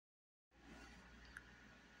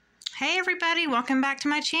Hey everybody, welcome back to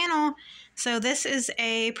my channel. So this is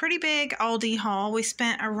a pretty big Aldi haul. We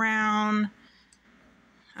spent around,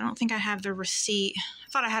 I don't think I have the receipt. I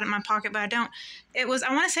thought I had it in my pocket, but I don't. I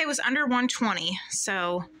want to say it was under 120.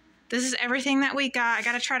 So this is everything that we got. I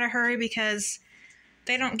got to try to hurry because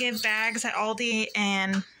they don't give bags at Aldi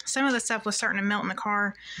and some of the stuff was starting to melt in the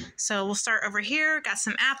car. So we'll start over here. Got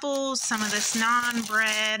some apples, some of this naan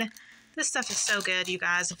bread. This stuff is so good, you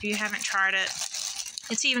guys. If you haven't tried it,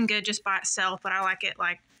 it's even good just by itself, but I like it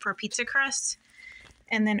like for pizza crust.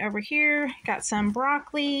 And then over here, got some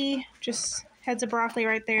broccoli, just heads of broccoli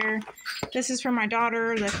right there. This is for my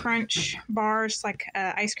daughter, the crunch bars, like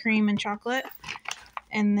ice cream and chocolate.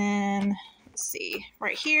 And then, let's see,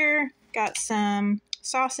 right here, got some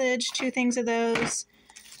sausage, 2 things of those.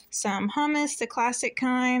 Some hummus, the classic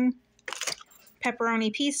kind.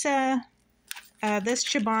 Pepperoni pizza. This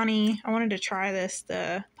Chobani, I wanted to try this,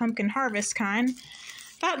 the pumpkin harvest kind.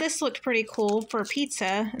 Thought this looked pretty cool for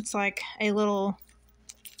pizza. It's like a little,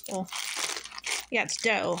 well, yeah, it's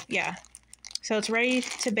dough, yeah. So it's ready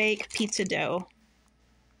to bake pizza dough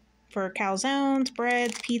for calzones,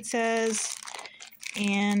 breads, pizzas,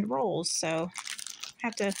 and rolls. So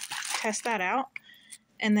have to test that out.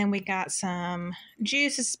 And then we got some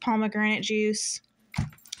juice. This is pomegranate juice.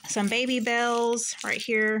 Some Baby Bells right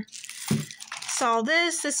here. Saw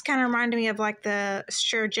this. This kind of reminded me of like the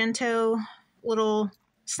Stragento little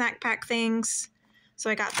snack pack things. So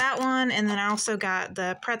I got that one, and then I also got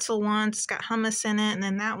the pretzel ones. It's got hummus in it, and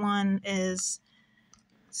then that one is,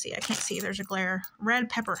 let's see, I can't see, there's a glare, red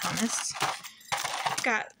pepper hummus.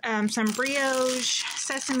 Got some brioche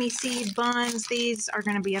sesame seed buns. These are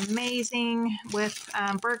going to be amazing with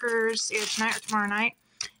burgers either tonight or tomorrow night.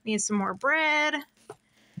 Need some more bread.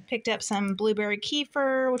 Picked up some blueberry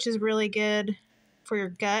kefir, which is really good for your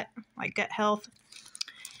gut, like gut health.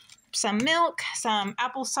 Some milk, some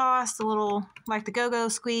applesauce, the little, like the Go-Go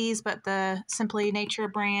squeeze, but the Simply Nature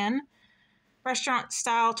brand.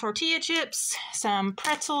 Restaurant-style tortilla chips, some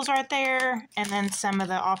pretzels right there, and then some of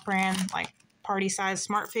the off-brand, like, party-size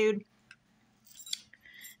Smart Food.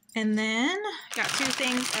 And then, got 2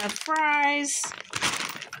 things of fries.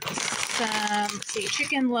 Some, let's see,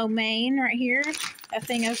 chicken lo mein right here. A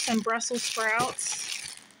thing of some Brussels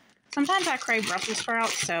sprouts. Sometimes I crave Brussels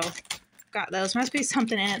sprouts, so got those. Must be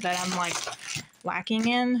something in it that I'm like lacking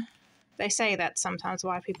in. They say that's sometimes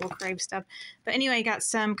why people crave stuff. But anyway, got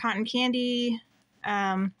some cotton candy,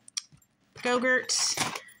 Go-Gurts,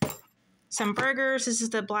 some burgers. This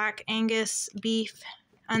is the Black Angus beef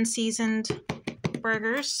unseasoned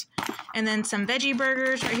burgers. And then some veggie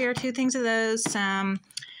burgers right here, 2 things of those. Some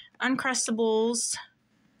Uncrustables,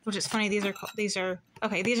 which is funny. These are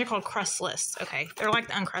called crustless. Okay, they're like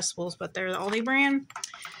the Uncrustables, but they're the Aldi brand.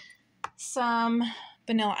 Some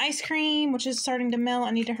vanilla ice cream, which is starting to melt.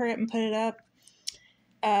 I need to hurry up and put it up.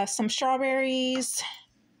 Some strawberries.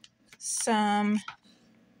 Some,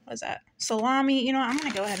 what is that? Salami. You know what? I'm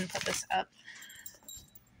going to go ahead and put this up.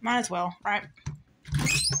 Might as well, right?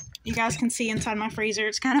 You guys can see inside my freezer.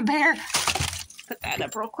 It's kind of bare. Put that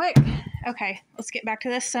up real quick. Okay, let's get back to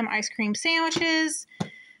this. Some ice cream sandwiches.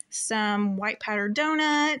 Some white powdered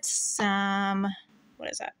donuts. Some,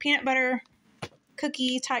 what is that? Peanut butter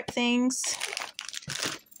cookie type things.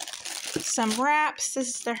 Some wraps. This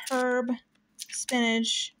is the herb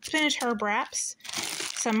spinach herb wraps.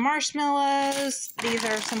 Some marshmallows. These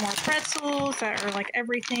are some more pretzels that are like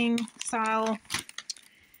everything style.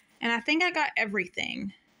 And I think I got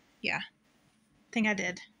everything. Yeah, I think I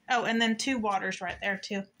did. Oh, and then 2 waters right there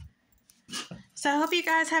too. So I hope you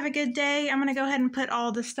guys have a good day. I'm going to go ahead and put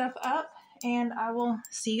all this stuff up, and I will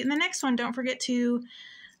see you in the next one. Don't forget to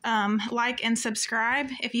like and subscribe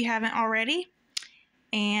if you haven't already.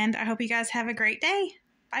 And I hope you guys have a great day.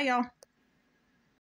 Bye, y'all.